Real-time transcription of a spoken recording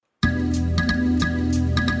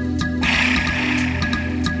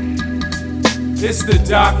It's the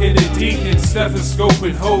doc and the deacon, stethoscope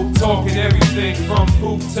and hope, talking everything from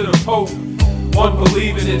poop to the pope. One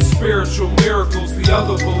believing in spiritual miracles, the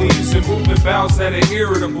other believes in movement bowels that are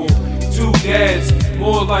irritable. Two dads,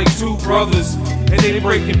 more like two brothers, and they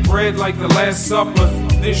breaking bread like the Last Supper.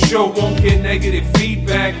 This show won't get negative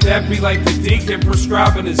feedback. That be like the deacon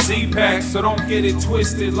prescribing a Z-Pack. So don't get it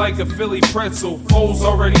twisted like a Philly pretzel. Foles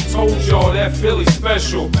already told y'all that Philly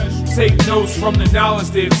special. Take notes from the knowledge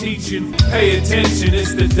they're teaching. Pay attention,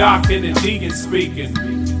 it's the doc and the deacon speaking.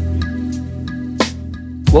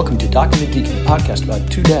 Welcome to Doc and the Deacon, a podcast about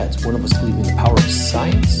two dads. One of us believing in the power of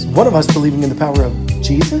science. One of us believing in the power of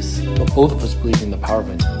Jesus. But both of us believing in the power of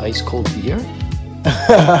an ice-cold beer.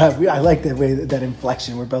 I like that way, that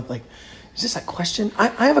inflection. We're both like, is this a question?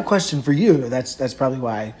 I have a question for you. That's probably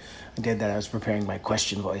why I did that. I was preparing my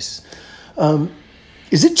question voice.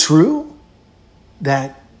 Is it true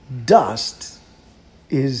that dust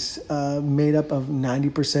is made up of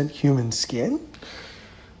 90% human skin?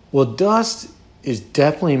 Well, dust is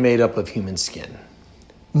definitely made up of human skin.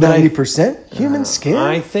 90% human skin?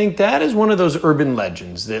 I think that is one of those urban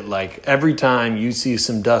legends that, like, every time you see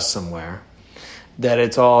some dust somewhere, that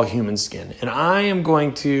it's all human skin. And I am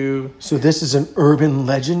going to... So this is an urban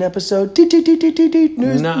legend episode?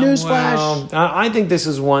 Newsflash. Well, I think this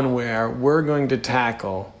is one where we're going to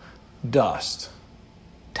tackle dust.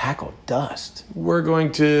 Tackle dust? We're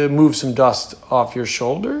going to move some dust off your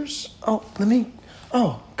shoulders. Oh,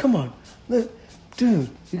 come on. Dude,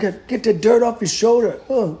 you got to get the dirt off your shoulder.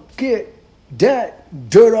 Oh, get that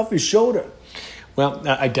dirt off your shoulder. Well,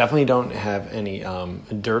 I definitely don't have any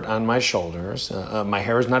dirt on my shoulders. My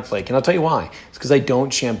hair is not flaky. And I'll tell you why. It's because I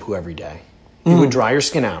don't shampoo every day. It would dry your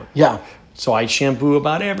skin out. Yeah. So I shampoo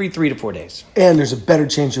about every 3 to 4 days. And there's a better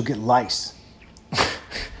chance you'll get lice.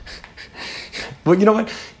 Well, you know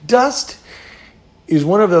what? Dust is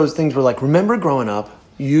one of those things where, like, remember growing up,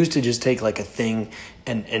 you used to just take, like, a thing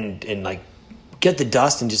and like, get the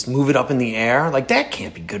dust and just move it up in the air? Like, that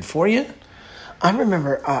can't be good for you. I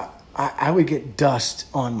remember I would get dust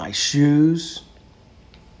on my shoes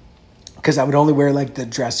because I would only wear, like, the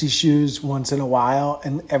dressy shoes once in a while,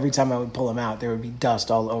 and every time I would pull them out, there would be dust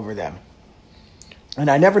all over them. And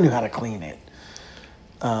I never knew how to clean it.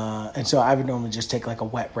 And so I would normally just take, like, a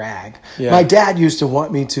wet rag. Yeah. My dad used to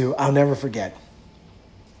want me to, I'll never forget,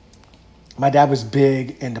 my dad was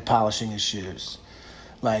big into polishing his shoes.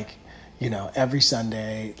 Like, you know, every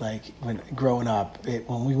Sunday, like, when growing up,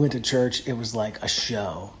 when we went to church, it was like a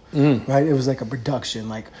show, right? It was like a production.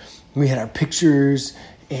 Like, we had our pictures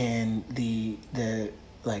in the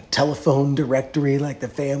like telephone directory, like the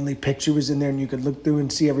family picture was in there, and you could look through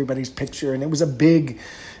and see everybody's picture, and it was a big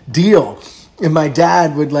deal. And my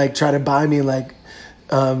dad would, like, try to buy me, like,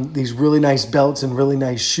 these really nice belts and really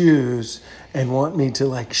nice shoes and want me to,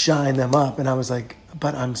 like, shine them up. And I was like,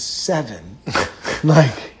 but I'm 7.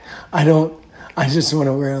 Like, I just want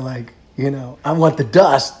to wear, like, you know, I want the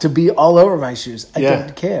dust to be all over my shoes. I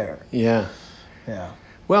don't care. Yeah. Yeah.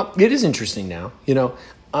 Well, it is interesting now. You know,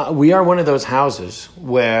 we are one of those houses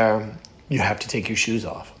where you have to take your shoes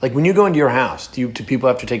off. Like, when you go into your house, do people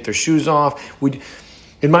have to take their shoes off?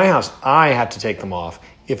 In my house, I have to take them off.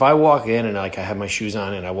 If I walk in and, like, I have my shoes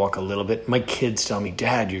on and I walk a little bit, my kids tell me,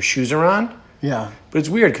 Dad, your shoes are on? Yeah. But it's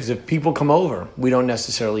weird because if people come over, we don't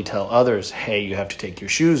necessarily tell others, hey, you have to take your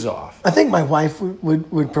shoes off. I think my wife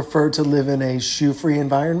would prefer to live in a shoe-free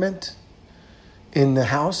environment in the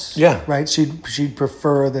house. Yeah. Right? She'd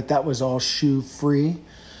prefer that was all shoe-free,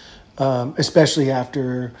 especially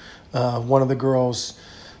after one of the girls,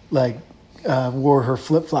 like, wore her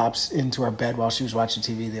flip-flops into our bed while she was watching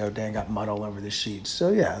TV the other day and got mud all over the sheets. So,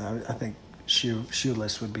 yeah, I think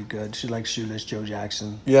shoeless would be good. She likes shoeless Joe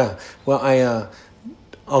Jackson. Yeah. Well,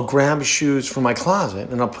 I'll grab shoes from my closet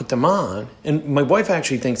and I'll put them on. And my wife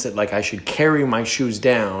actually thinks that, like, I should carry my shoes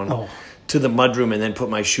down to the mudroom and then put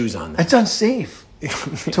my shoes on them. That's unsafe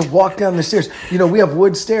to walk down the stairs. You know, we have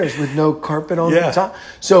wood stairs with no carpet on the top.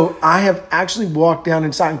 So I have actually walked down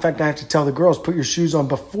inside. In fact, I have to tell the girls, put your shoes on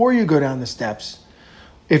before you go down the steps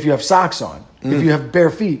if you have socks on, if you have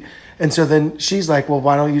bare feet. And so then she's like, well,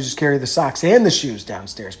 why don't you just carry the socks and the shoes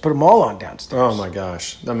downstairs? Put them all on downstairs. Oh, my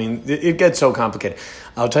gosh. I mean, it gets so complicated.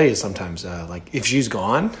 I'll tell you sometimes, like, if she's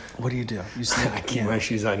gone... What do? You sleep? I keep my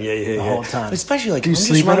shoes on, the whole time. Especially, like, if I'm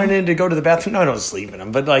just running in to go to the bathroom. No, I don't sleep in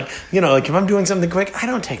them. But, like, you know, like, if I'm doing something quick, I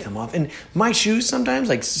don't take them off. And my shoes sometimes,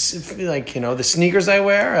 like you know, the sneakers I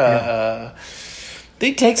wear...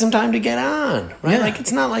 they take some time to get on, right? Yeah. Like,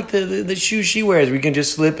 it's not like the shoes she wears. We can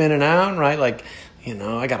just slip in and out, right? Like... You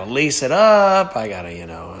know, I got to lace it up. I got to, you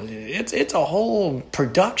know, it's a whole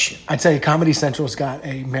production. I'd say Comedy Central's got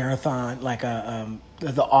a marathon, like a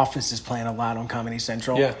The Office is playing a lot on Comedy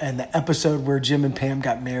Central. Yeah. And the episode where Jim and Pam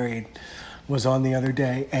got married was on the other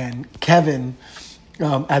day. And Kevin,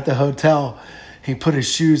 at the hotel, he put his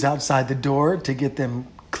shoes outside the door to get them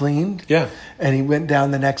cleaned. Yeah. And he went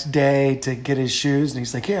down the next day to get his shoes. And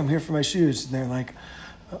he's like, "Yeah, I'm here for my shoes." And they're like,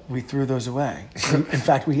 "We threw those away." In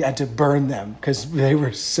fact, we had to burn them because they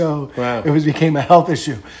were so, Wow. it became a health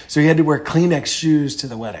issue. So he had to wear Kleenex shoes to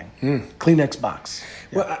the wedding. Kleenex box.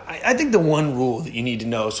 Well, I think the one rule that you need to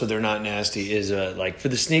know so they're not nasty is like for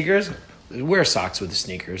the sneakers, wear socks with the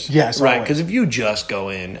sneakers. Yes, right. always. Because if you just go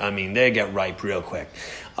in, I mean, they get ripe real quick.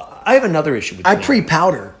 I have another issue with I cleaning.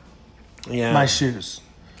 pre-powder Yeah. my shoes.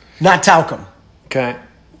 Not talcum. Okay.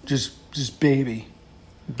 Just baby.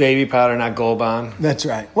 Baby powder, not Gold Bond. That's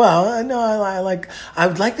right. Well, no, I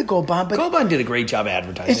would like the Gold Bond, but Gold Bond did a great job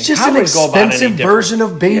advertising. it's just How an is Gold Bond any expensive different? version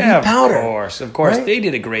of baby Yeah, powder. Of course. Right? They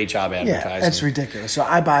did a great job advertising. Yeah, that's ridiculous. So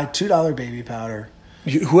I buy $2 baby powder.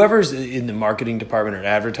 Whoever's in the marketing department or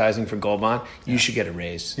advertising for Gold Bond, you should get a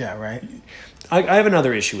raise. Yeah, right? I have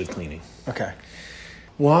another issue with cleaning. Okay.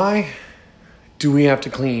 Why do we have to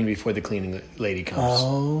clean before the cleaning lady comes?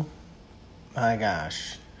 Oh, my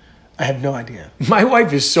gosh. I have no idea. My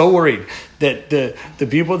wife is so worried that the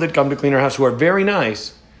people that come to clean our house who are very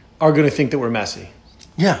nice are going to think that we're messy.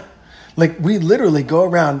 Yeah. Like, we literally go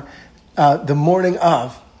around the morning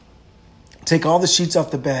of, take all the sheets off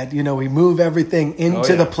the bed. You know, we move everything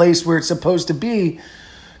into the place where it's supposed to be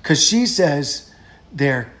because she says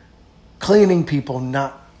they're cleaning people,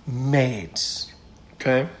 not maids.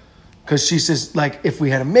 Okay. Because she says, like, if we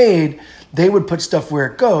had a maid, they would put stuff where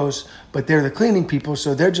it goes, but they're the cleaning people,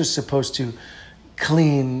 so they're just supposed to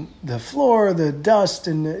clean the floor, the dust,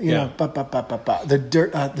 and the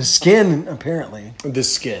dirt, the skin. Apparently, The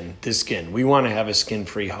skin. We want to have a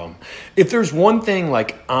skin-free home. If there's one thing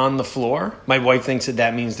like on the floor, my wife thinks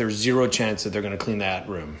that means there's zero chance that they're going to clean that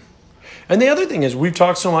room. And the other thing is, we've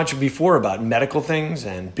talked so much before about medical things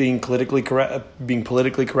and being politically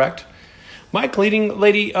correct. My cleaning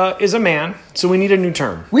lady is a man, so we need a new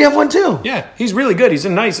term. we have one too. Yeah, he's really good. He's a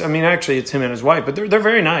nice. I mean, actually, it's him and his wife, but they're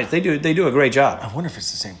very nice. They do a great job. I wonder if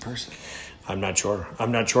it's the same person. I'm not sure.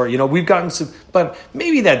 You know, we've gotten some, but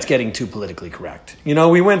maybe that's getting too politically correct. You know,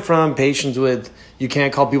 we went from patients with, you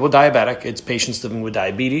can't call people diabetic. It's patients living with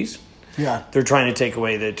diabetes. Yeah. They're trying to take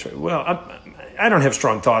away I don't have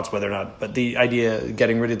strong thoughts whether or not, but the idea of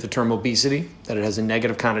getting rid of the term obesity, that it has a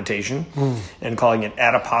negative connotation, and calling it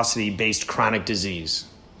adiposity-based chronic disease.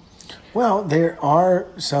 Well, there are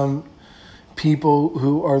some people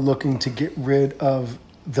who are looking to get rid of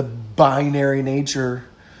the binary nature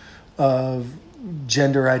of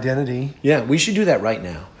gender identity. Yeah, we should do that right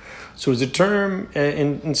now. So as a term,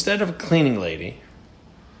 instead of a cleaning lady,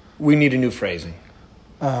 we need a new phrasing.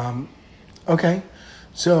 Okay.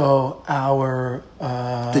 So our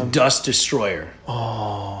The dust destroyer.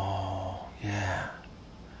 yeah,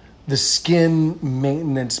 the skin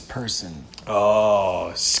maintenance person.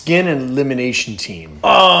 Oh, skin elimination team.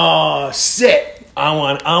 Oh, sit. I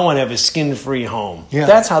want to have a skin-free home. Yeah.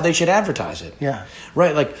 That's how they should advertise it. Yeah.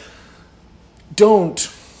 Right, like, don't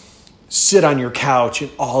sit on your couch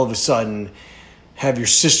and all of a sudden have your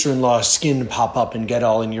sister-in-law's skin pop up and get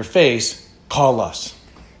all in your face. Call us.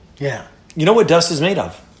 Yeah. You know what dust is made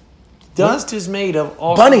of? Dust is made of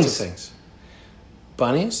all Bunnies. sorts of things.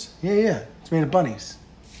 Bunnies? Yeah. It's made of bunnies.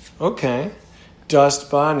 Okay.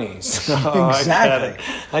 Dust bunnies. Oh, Exactly.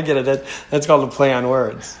 I get it. That's called a play on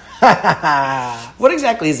words. What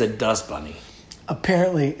exactly is a dust bunny?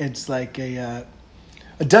 Apparently, it's like a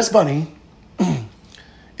dust bunny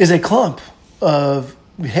is a clump of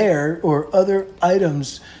hair or other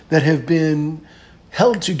items that have been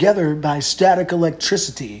held together by static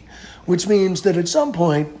electricity, which means that at some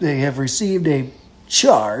point they have received a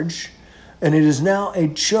charge, and it is now a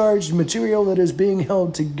charged material that is being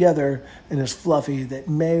held together and is fluffy that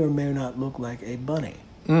may or may not look like a bunny.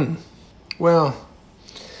 Well,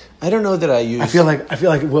 I don't know that I use. I feel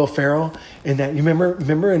like Will Ferrell in that. You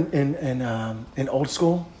remember in Old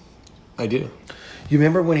School? I do. You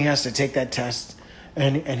remember when he has to take that test,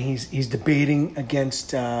 and he's debating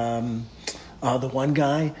against the one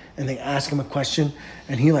guy, and they ask him a question,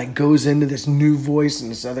 and he like goes into this new voice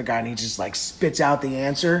and this other guy, and he just like spits out the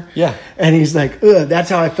answer. Yeah. And he's like, ugh, that's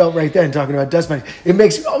how I felt right then talking about dust bunnies. It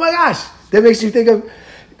makes, oh my gosh, that makes you think of,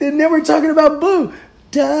 then we're talking about Blue.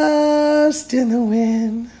 Dust in the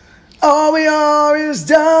wind. All we are is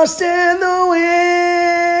dust in the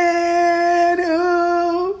wind.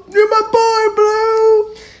 Ooh, you're my boy,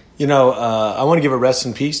 Blue. You know, I want to give a rest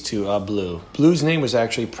in peace to Blue. Blue's name was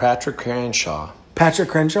actually Patrick Cranshaw. Patrick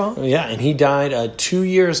Crenshaw? Yeah, and he died 2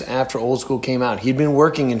 years after Old School came out. He'd been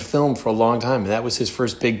working in film for a long time, and that was his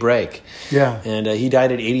first big break. Yeah. And he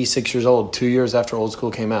died at 86 years old, 2 years after Old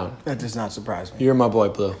School came out. That does not surprise me. You're my boy,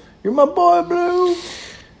 Blue. You're my boy, Blue.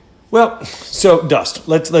 Well, so dust.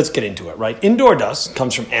 Let's get into it, right? Indoor dust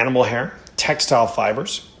comes from animal hair, textile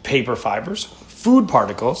fibers, paper fibers, food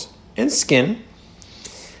particles, and skin.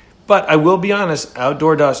 But I will be honest,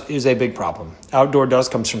 outdoor dust is a big problem. Outdoor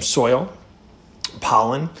dust comes from soil,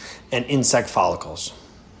 pollen, and insect follicles,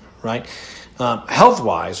 right?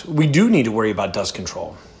 Health-wise, we do need to worry about dust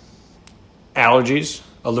control. Allergies,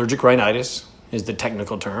 allergic rhinitis is the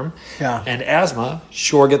technical term, and asthma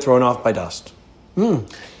sure get thrown off by dust.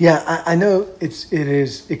 Yeah, I know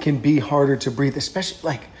it can be harder to breathe, especially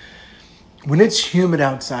like when it's humid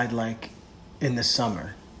outside, like in the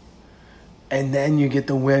summer, and then you get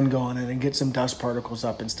the wind going and get some dust particles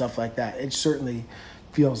up and stuff like that. It certainly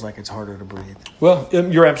feels like it's harder to breathe. Well,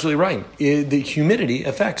 you're absolutely right. The humidity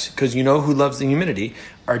affects, because you know who loves the humidity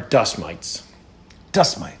are dust mites.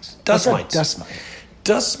 Dust mites. Dust What's mites. a dust mite?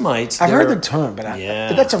 Dust mites. I've heard the term, but but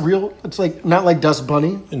that's a real. It's like not like dust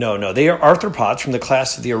bunny. No, they are arthropods from the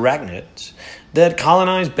class of the arachnids that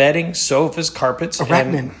colonize bedding, sofas, carpets.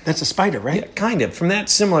 Arachnid. That's a spider, right? Yeah, kind of from that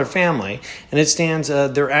similar family, and it stands.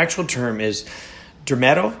 Their actual term is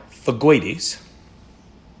Dermatophagoides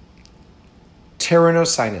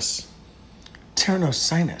pteronosinus.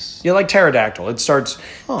 Pteronosinus. Yeah, like pterodactyl. It starts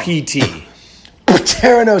PT.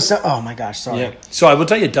 Pteronosinus. Oh my gosh, sorry. Yeah. So I will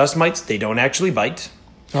tell you, dust mites, they don't actually bite.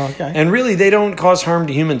 Oh, okay. And really, they don't cause harm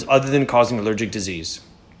to humans other than causing allergic disease.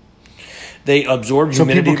 They absorb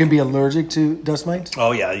humidity. So people can be allergic to dust mites?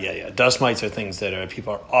 Oh, yeah. Dust mites are things that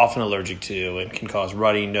people are often allergic to and can cause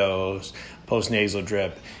runny nose, postnasal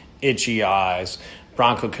drip, itchy eyes,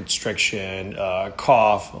 bronchoconstriction,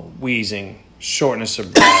 cough, wheezing, shortness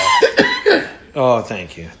of breath. Oh,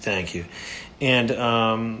 thank you. And,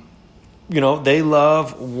 they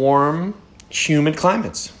love warm, humid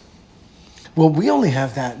climates. Well, we only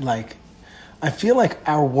have that, I feel like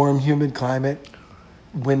our warm, humid climate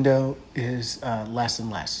window is less and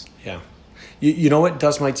less. Yeah. You know what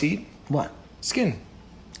dust mites eat? What? Skin.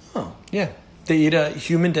 Oh. Yeah. They eat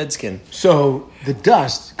human dead skin. So the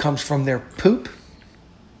dust comes from their poop?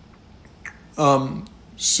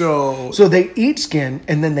 So they eat skin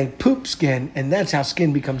and then they poop skin, and that's how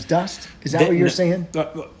skin becomes dust? Is that what you're saying?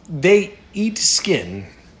 They eat skin.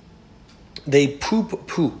 They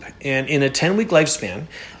poop. And in a 10-week lifespan,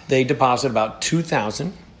 they deposit about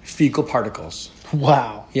 2,000 fecal particles.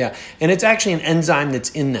 Wow. Yeah. And it's actually an enzyme that's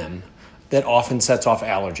in them that often sets off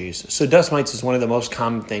allergies. So dust mites is one of the most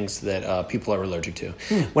common things that people are allergic to.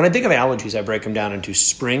 When I think of allergies, I break them down into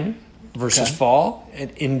spring versus fall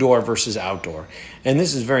and indoor versus outdoor. And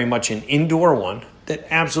this is very much an indoor one that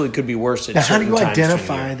absolutely could be worse at certain times. How do you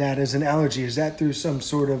identify that as an allergy? Is that through some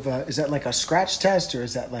sort of, is that like a scratch test, or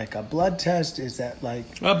is that like a blood test? Is that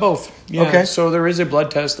like... both. Yeah. Okay. So there is a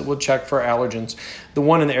blood test that will check for allergens. The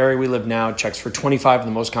one in the area we live now checks for 25 of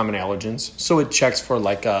the most common allergens. So it checks for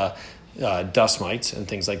dust mites and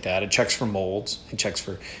things like that. It checks for molds. It checks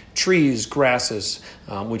for trees, grasses,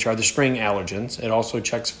 which are the spring allergens. It also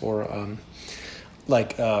checks for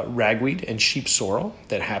ragweed and sheep sorrel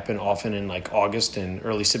that happen often in August and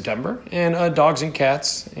early September, and dogs and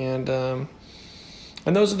cats, and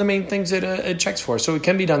those are the main things that it checks for. So it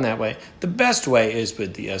can be done that way. The best way is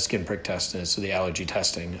with the skin prick test, so the allergy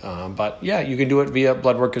testing. But yeah, you can do it via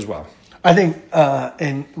blood work as well. I think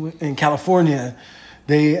in California,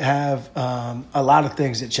 they have a lot of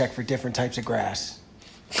things that check for different types of grass.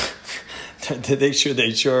 They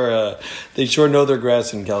sure know their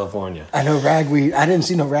grass in California. I know ragweed. I didn't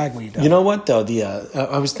see no ragweed, though. You know what, though?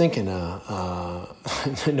 I was thinking, no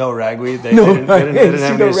ragweed. They No, didn't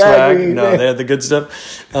have any swag. ragweed. No, they had the good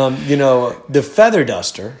stuff. The feather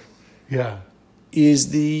duster is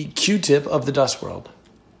the Q-tip of the dust world.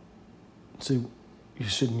 So you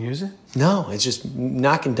shouldn't use it? No, it's just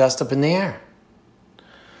knocking dust up in the air.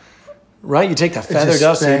 Right? You take the feather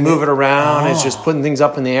dust and you move it around. It's just putting things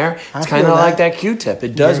up in the air. It's kind of like that Q-tip.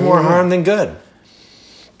 It does more harm than good.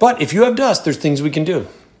 But if you have dust, there's things we can do.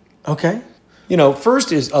 Okay.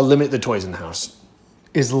 First is limit the toys in the house.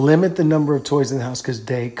 Limit the number of toys in the house because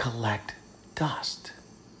they collect dust.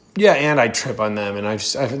 Yeah, and I trip on them. And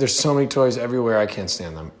there's so many toys everywhere, I can't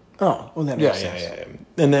stand them. Oh, well, that makes sense. Yeah.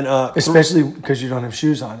 And then... especially because you don't have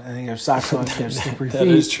shoes on and you have socks on, you have slippery feet. That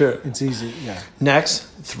is true. It's easy, yeah. Next,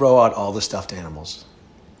 throw out all the stuffed animals.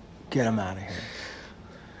 Get them out of here.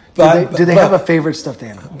 Do they have a favorite stuffed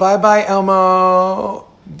animal? Bye-bye, Elmo.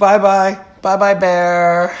 Bye-bye. Bye-bye,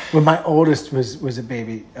 bear. When my oldest was a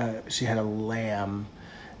baby, she had a lamb,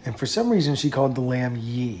 And for some reason, she called the lamb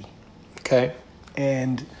Yee. Okay.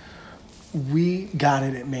 And we got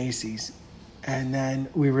it at Macy's. And then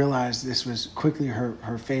we realized this was quickly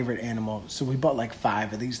her favorite animal. So we bought like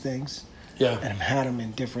 5 of these things. Yeah. And had them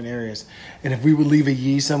in different areas. And if we would leave a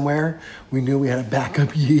Yee somewhere, we knew we had a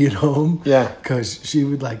backup Yee at home. Yeah. Because she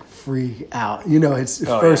would like freak out. You know, it's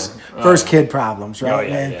Oh, first yeah. kid problems, right, Oh, yeah,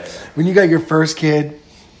 man? yeah. When you got your first kid,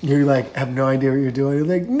 you like have no idea what you're doing. You're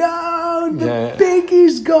like, no, the Yeah.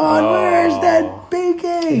 Binky's gone. Oh. Where's that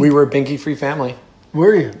Binky? We were a Binky-free family.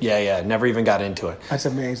 Were you? Yeah. Never even got into it. That's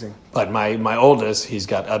amazing. But my oldest, he's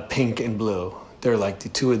got a pink and blue. They're like the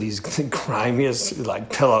 2 of these grimiest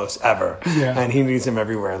like pillows ever. Yeah. And he needs them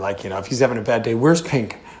everywhere. Like, if he's having a bad day, where's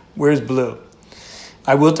pink? Where's blue?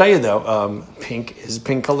 I will tell you though, pink is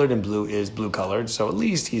pink colored and blue is blue colored. So at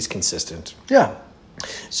least he's consistent. Yeah.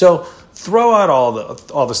 So throw out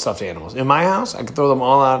all the stuffed animals. In my house, I can throw them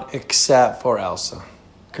all out except for Elsa.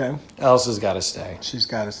 Okay. Elsa's got to stay. She's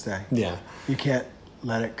got to stay. Yeah. You can't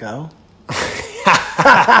let it go.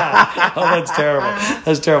 Oh, that's terrible.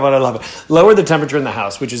 That's terrible. I love it. Lower the temperature in the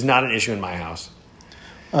house, which is not an issue in my house.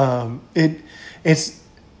 It's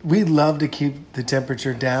we love to keep the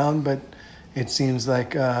temperature down, but it seems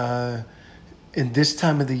like in this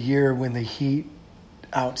time of the year when the heat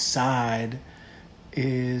outside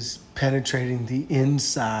is penetrating the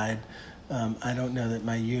inside, I don't know that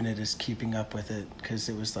my unit is keeping up with it because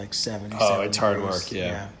it was like 70. Oh, it's hard degrees.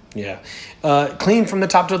 work. Yeah. Clean from the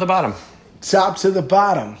top to the bottom. Top to the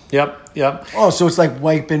bottom. Yep. Oh, so it's like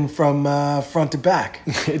wiping from front to back.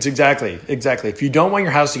 It's exactly. If you don't want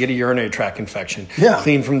your house to get a urinary tract infection,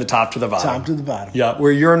 clean from the top to the bottom. Top to the bottom. Yeah,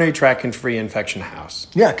 we're a urinary tract free infection house.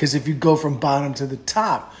 Yeah, because if you go from bottom to the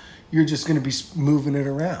top, you're just going to be moving it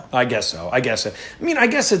around. I guess so. I mean, I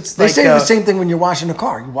guess it's They like... say the same thing when you're washing a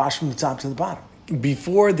car. You wash from the top to the bottom.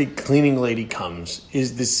 Before the cleaning lady comes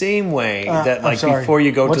is the same way that I'm like sorry. before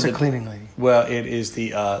you go What's to the a cleaning lady? Well, it is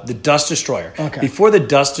the dust destroyer. Okay. Before the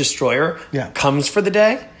dust destroyer Yeah. comes for the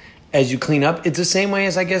day, as you clean up, it's the same way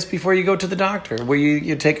as I guess before you go to the doctor, where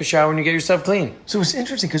you take a shower and you get yourself clean. So it's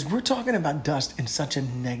interesting because we're talking about dust in such a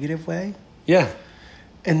negative way. Yeah.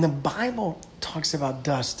 And the Bible talks about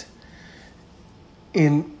dust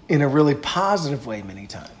in a really positive way many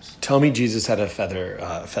times. Tell me Jesus had a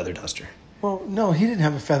feather duster. Well, no, he didn't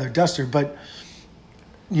have a feather duster, but,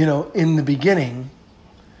 in the beginning,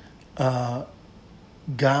 God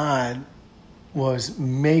was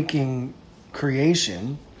making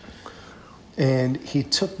creation, and he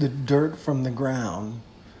took the dirt from the ground,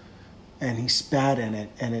 and he spat in it,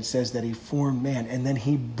 and it says that he formed man, and then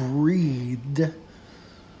he breathed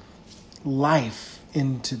life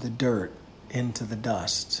into the dirt, into the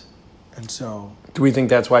dust. And so... Do we think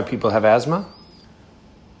that's why people have asthma?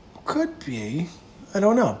 Could be. I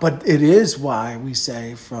don't know. But it is why we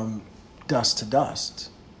say from dust to dust.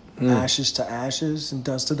 Ashes to ashes and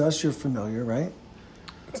dust to dust. You're familiar, right?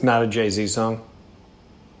 It's not a Jay-Z song.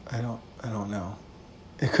 I don't know.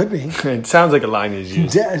 It could be. It sounds like a line is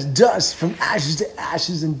used. Dust from ashes to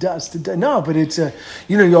ashes and dust to dust. No, but it's a,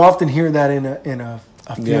 you often hear that in a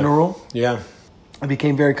funeral. Yeah. It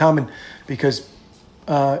became very common because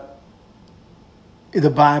the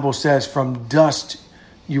Bible says from dust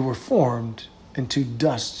you were formed, and to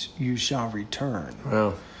dust you shall return.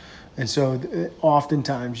 Wow. And so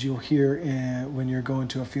oftentimes you'll hear when you're going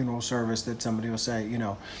to a funeral service that somebody will say,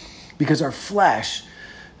 because our flesh,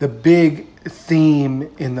 the big theme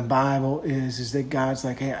in the Bible is that God's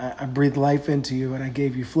like, hey, I breathed life into you and I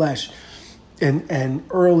gave you flesh. And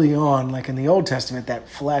early on, like in the Old Testament, that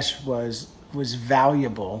flesh was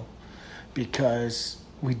valuable because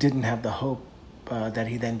we didn't have the hope that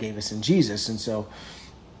he then gave us in Jesus. And so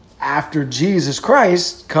after Jesus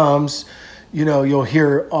Christ comes, you'll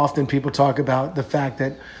hear often people talk about the fact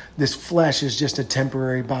that this flesh is just a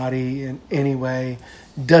temporary body in any way,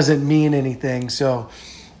 doesn't mean anything. So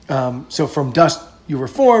from dust you were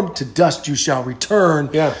formed, to dust you shall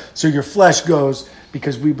return. Yeah. So your flesh goes,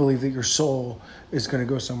 because we believe that your soul is going to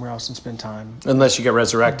go somewhere else and spend time. Unless you get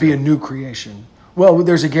resurrected. Be a new creation. Well,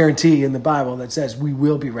 there's a guarantee in the Bible that says we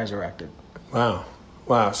will be resurrected. Wow.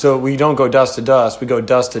 So we don't go dust to dust. We go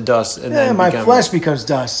dust to dust. And then my flesh becomes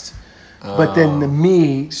dust. But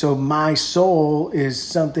then so my soul is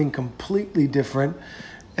something completely different.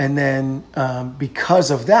 And then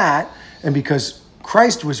because of that, and because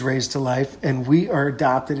Christ was raised to life and we are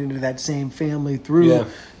adopted into that same family through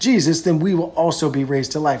Jesus, then we will also be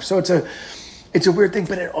raised to life. So it's a weird thing,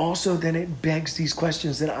 but it begs these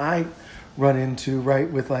questions that I run into,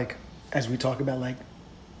 right? With like, as we talk about like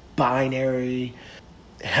binary,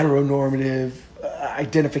 heteronormative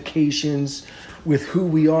identifications with who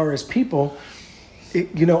we are as people.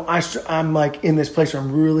 I'm like in this place where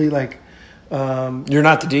I'm really like, You're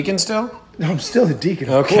not the deacon still? I'm still the deacon,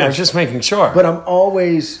 of Okay, I'm course, just making sure. but I'm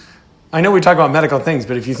always, I know we talk about medical things,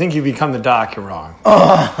 but if you think you become the doc, you're wrong.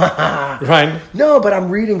 Right? no, but I'm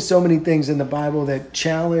reading so many things in the Bible that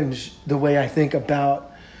challenge the way I think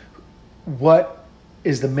about what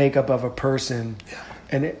is the makeup of a person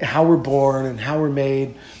and how we're born and how we're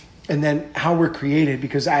made and then how we're created,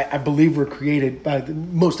 because I believe we're created by the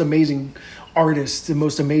most amazing artist, the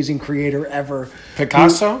most amazing creator ever.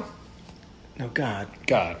 Picasso? No, God.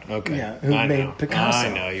 God, okay. Yeah, who made Picasso.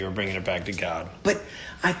 I know, you were bringing it back to God. But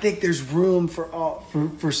I think there's room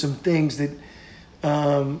for some things that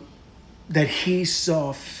that he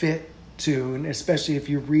saw fit to, and especially if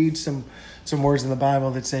you read some words in the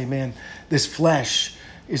Bible that say, "Man, this flesh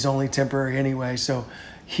is only temporary anyway." So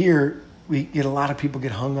here we get a lot of people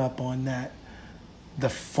get hung up on that, the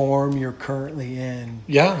form you're currently in.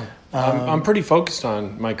 Yeah, I'm pretty focused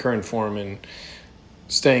on my current form and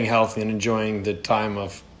staying healthy and enjoying the time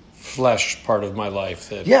of flesh part of my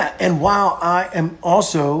life. Yeah, and while I am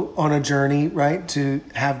also on a journey, right, to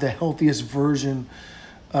have the healthiest version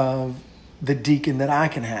of the deacon that I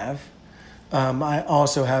can have, I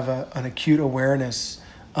also have an acute awareness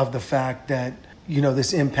of the fact that,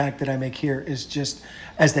 this impact that I make here is just,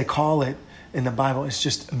 as they call it in the Bible, it's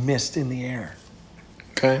just mist in the air.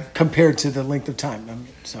 Okay. Compared to the length of time.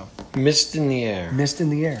 So Mist in the air. Mist in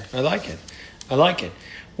the air. I like it.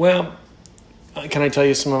 Well, can I tell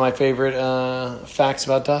you some of my favorite facts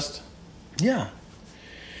about dust? Yeah.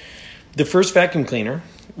 The first vacuum cleaner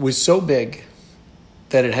was so big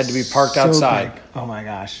that it had to be parked outside. Big. Oh my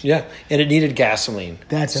gosh. Yeah, and it needed gasoline.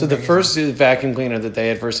 That's so. The amazing. first vacuum cleaner that they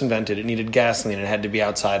had first invented, it needed gasoline and it had to be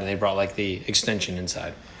outside, and they brought like the extension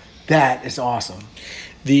inside. That is awesome.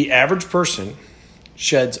 The average person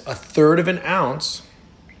sheds 1/3 of an ounce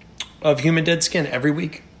of human dead skin every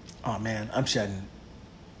week. Oh man, I'm shedding.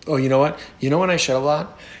 Oh, you know what? You know when I shed a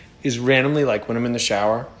lot? Is randomly, like when I'm in the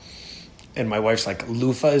shower and my wife's like,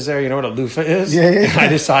 loofah is there? You know what a loofah is? Yeah. And I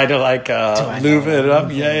decide to like loofah it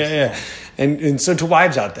up. Yeah. And so to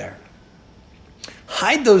wives out there,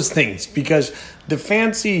 hide those things, because the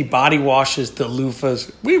fancy body washes, the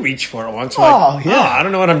loofahs, we reach for it once. I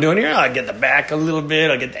don't know what I'm doing here. I get the back a little bit.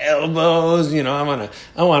 I get the elbows.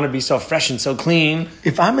 I want to be so fresh and so clean.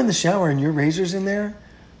 If I'm in the shower and your razor's in there,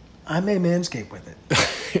 I may manscape with it.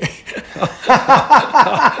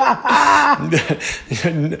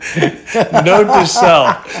 Note to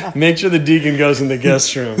self: make sure the deacon goes in the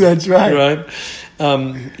guest room. That's right.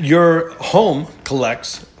 Right. Your home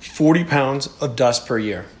collects 40 pounds of dust per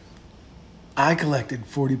year. I collected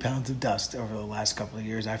 40 pounds of dust over the last couple of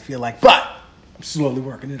years. I feel like, but I'm slowly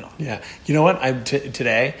working it off. Yeah. You know what?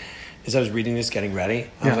 Today, as I was reading this, getting ready,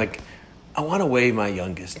 I was like, I want to weigh my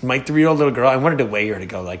youngest, my 3-year-old little girl. I wanted to weigh her to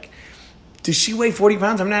go like, does she weigh 40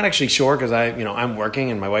 pounds? I'm not actually sure, because I'm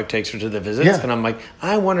working and my wife takes her to the visits. Yeah. And I'm like,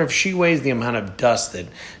 I wonder if she weighs the amount of dust that,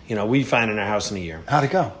 we find in our house in a year. How'd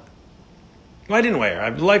it go? Well, I didn't weigh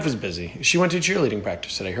her. Life was busy. She went to cheerleading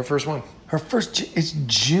practice today, her first one. Her first, it's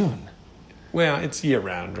June. Well, it's year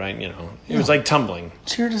round, right? It was like tumbling.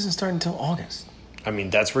 Cheer doesn't start until August. I mean,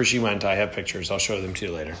 that's where she went. I have pictures. I'll show them to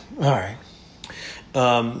you later. All right.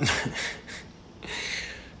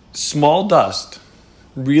 Small dust,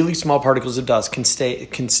 really small particles of dust can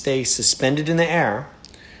stay suspended in the air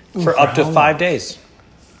for up to 5 days.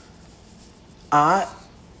 I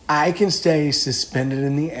can stay suspended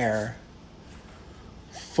in the air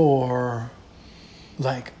for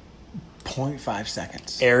like 0.5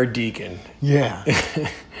 seconds. Air deacon. Yeah.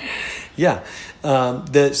 Yeah.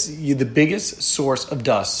 The biggest source of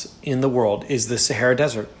dust in the world is the Sahara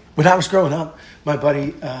Desert. When I was growing up, my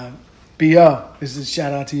buddy B.O., this is a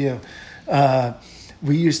shout out to you.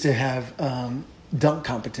 We used to have dunk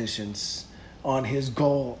competitions on his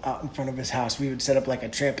goal out in front of his house. We would set up like a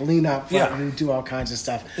trampoline out front and we would do all kinds of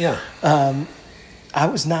stuff. Yeah. I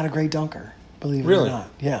was not a great dunker, believe it Really? or not.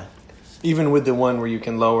 Yeah. Even with the one where you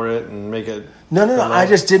can lower it and make it... No. I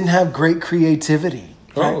just didn't have great creativity.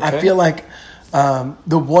 Right? Oh, okay. I feel like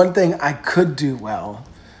the one thing I could do well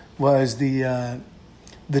was the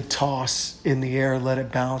toss in the air, let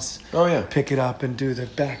it bounce. Oh, yeah. Pick it up and do the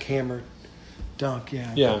backhammer dunk.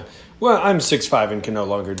 Yeah. Yeah. Well, I'm 6'5" and can no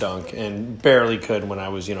longer dunk, and barely could when I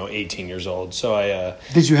was, 18 years old. So I...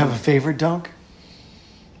 Did you have a favorite dunk?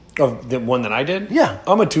 Of the one that I did? Yeah.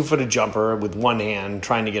 I'm a 2-footed jumper with one hand,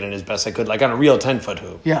 trying to get in as best I could, like on a real 10-foot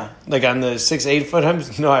hoop. Yeah. Like on the 6-8 foot,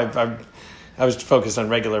 I was focused on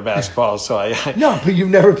regular basketball, so I No, but you've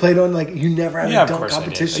never played on, like, you never had yeah, a dunk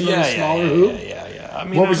competition on a smaller yeah, hoop? Yeah. I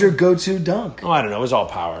mean, What was your go-to dunk? Oh, I don't know. It was all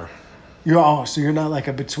power. So you're not like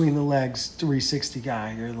a between the legs 360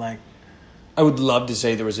 guy. You're like, I would love to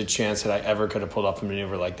say there was a chance that I ever could have pulled off a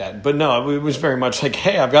maneuver like that. But no, it was very much like,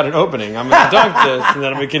 hey, I've got an opening. I'm going to dunk this, and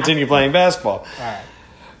then I'm going to continue playing basketball. all right.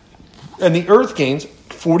 And the Earth gains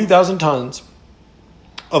 40,000 tons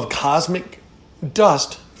of cosmic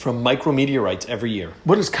dust from micrometeorites every year.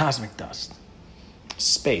 What is cosmic dust?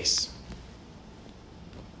 Space,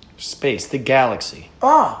 the galaxy.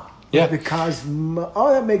 Oh. Yeah.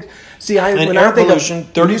 That makes... See, And air pollution,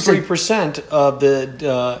 33% of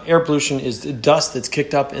the air pollution is the dust that's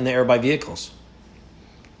kicked up in the air by vehicles,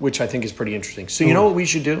 which I think is pretty interesting. So you know what we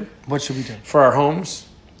should do? What should we do? For our homes?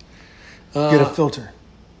 Get a filter.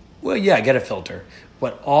 Well, yeah, get a filter.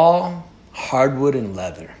 But all hardwood and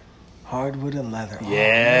leather. Hardwood and leather. Yeah. Oh,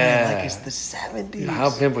 man, like it's the 70s. How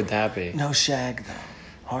pimp would that be? No shag, though.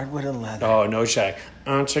 Hardwood and leather. Oh, no shag.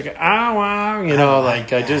 Check it. You know,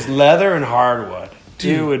 just leather and hardwood.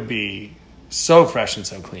 Dude. It would be so fresh and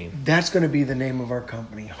so clean. That's going to be the name of our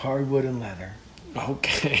company, Hardwood and Leather.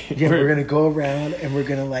 Okay. Yeah, we're going to go around and we're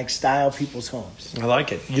going to style people's homes. I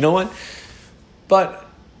like it. You know what? But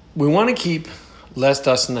we want to keep less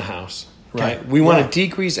dust in the house, right? Okay. We want Yeah. to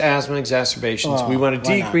decrease asthma exacerbations. Oh, We want to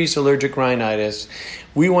why not? decrease allergic rhinitis.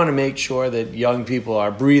 We want to make sure that young people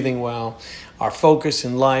are breathing well. Our focus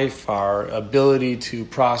in life, our ability to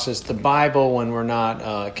process the Bible when we're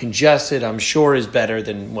not congested, I'm sure is better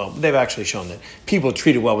than, well, they've actually shown that people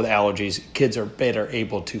treated well with allergies, kids are better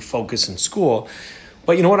able to focus in school.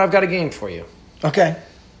 But you know what? I've got a game for you. Okay.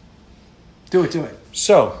 Do it.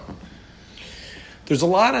 So, there's a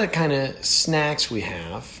lot of kind of snacks we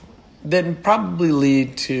have that probably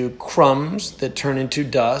lead to crumbs that turn into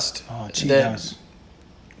dust. Oh, Cheetos.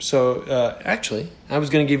 Actually, I was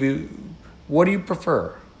going to give you, what do you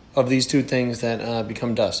prefer of these two things that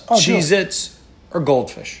become dust? Oh, do it. Cheez-Its or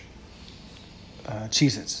Goldfish?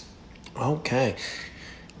 Cheez-Its. Okay.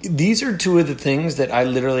 These are two of the things that I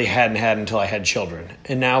literally hadn't had until I had children.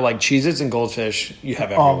 And now, like Cheez-Its and Goldfish, you have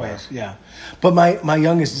everywhere. Always, yeah. But my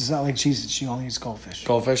youngest is not like Cheez-Its. She only eats Goldfish.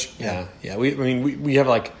 Goldfish? Yeah. Yeah. We have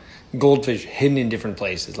like goldfish hidden in different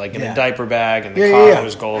places, like in Yeah. a diaper bag, and the Yeah, car yeah.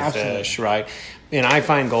 was goldfish, Absolutely. right? And I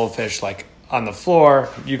find goldfish like on the floor.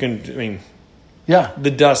 You can, Yeah.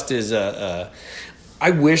 the dust is I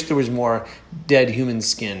wish there was more dead human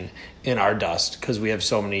skin in our dust because we have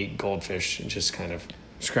so many goldfish just kind of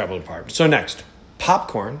scrabbled apart. So next,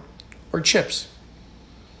 popcorn or chips?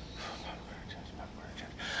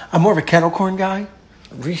 I'm more of a kettle corn guy.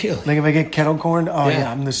 Really? Like if I get kettle corn,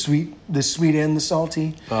 Yeah. I'm the sweet and the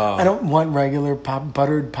salty. Oh. I don't want regular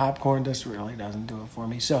buttered popcorn. Just really doesn't do it for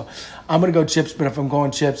me. So I'm gonna go chips. But if I'm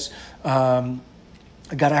going chips, I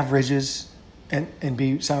gotta have Ridges and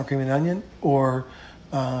be sour cream and onion, or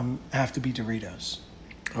have to be Doritos.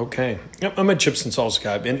 Okay. Yep, I'm a chips and salsa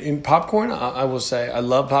guy. In popcorn, I will say I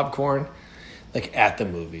love popcorn, like at the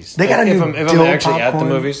movies. They got a if new I'm dill actually popcorn, at the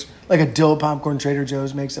movies. like a dill popcorn Trader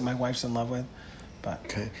Joe's makes that my wife's in love with. But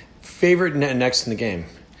Okay. Favorite next in the game,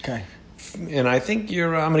 okay, and I think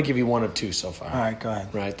I'm going to give you one of two so far. all right, go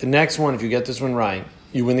ahead. Right. The next one, if you get this one right,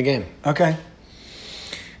 you win the game. Okay,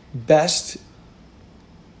 Best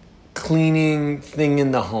cleaning thing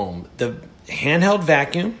in the home: the handheld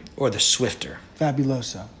vacuum or the Swifter?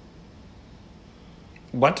 Fabuloso.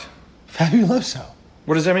 What? Fabuloso.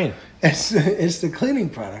 What does that mean? It's the cleaning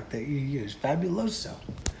product that you use. Fabuloso.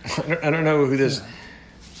 I don't know who this.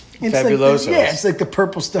 It's Fabuloso. Like it's like the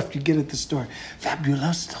purple stuff you get at the store.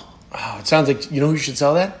 Fabuloso. Oh, it sounds like, you know who should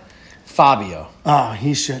sell that? Fabio. Oh,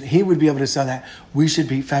 he should. He would be able to sell that. We should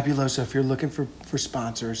be Fabuloso if you're looking for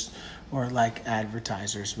sponsors or like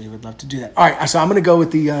advertisers. We would love to do that. All right, so I'm going to go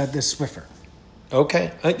with the Swiffer.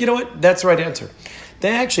 Okay. You know what? That's the right answer. They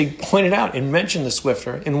actually pointed out and mentioned the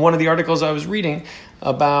Swifter in one of the articles I was reading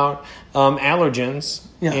about allergens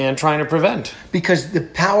Yeah. and trying to prevent. Because the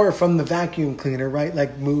power from the vacuum cleaner, right,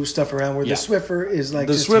 like moves stuff around, where Yeah. the Swiffer is like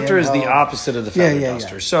The just Swifter is the handheld. opposite of the feather Yeah.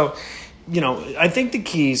 duster. So, I think the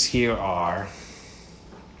keys here are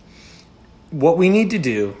what we need to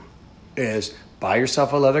do is buy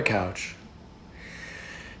yourself a leather couch,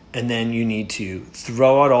 and then you need to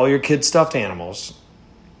throw out all your kids' stuffed animals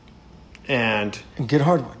and And get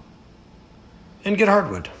hardwood. get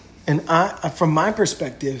hardwood. And from my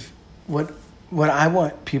perspective, what I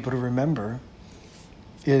want people to remember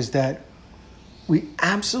is that we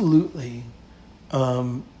absolutely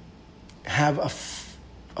have a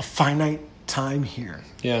finite time here,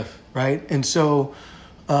 Yeah. right? And so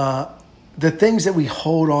the things that we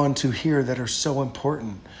hold on to here that are so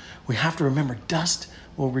important, we have to remember dust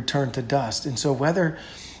will return to dust. And so whether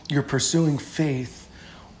you're pursuing faith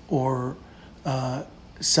or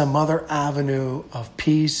some other avenue of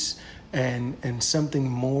peace and something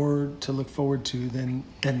more to look forward to than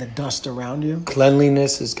the dust around you.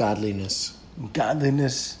 Cleanliness is godliness.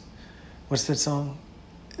 Godliness. What's that song?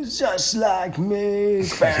 Just like me.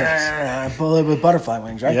 Bullet with butterfly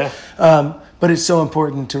wings, right? Yeah. But it's so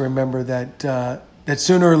important to remember that that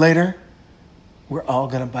sooner or later, we're all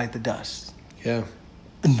going to bite the dust. Yeah.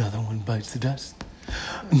 Another one bites the dust.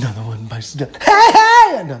 Another one bites the dust. Hey,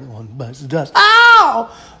 hey! Another one bites the dust.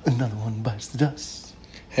 Ow! Another one bites the dust.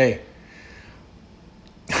 Hey.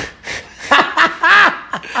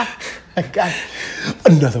 I got it.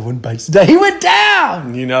 Another one bites the dust. He went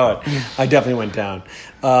down! You know it. I definitely went down.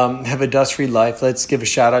 Have a dust-free life. Let's give a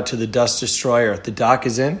shout-out to the Dust Destroyer. The doc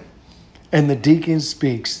is in. And the Deacon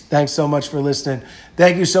speaks. Thanks so much for listening.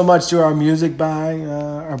 Thank you so much to our music by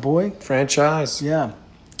our boy. Franchise. Yeah.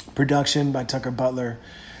 Production by Tucker Butler.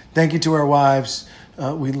 Thank you to our wives.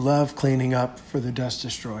 We love cleaning up for the Dust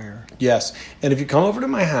Destroyer. Yes. And if you come over to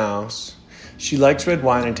my house, she likes red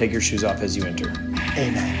wine, and take your shoes off as you enter.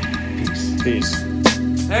 Amen. Peace. Peace.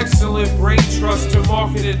 Excellent brain trust to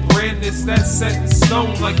market and brand this. That's set in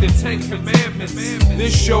stone like the 10 Commandments.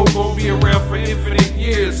 This show gon' be around for infinite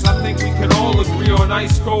years. I think we can all agree on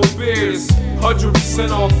ice cold beers.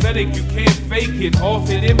 100% authentic, you can't fake it.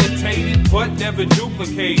 Often imitated, but never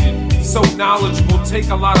duplicated. So knowledgeable, take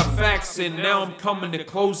a lot of facts in. Now I'm coming to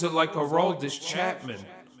close it like Aroldis Chapman.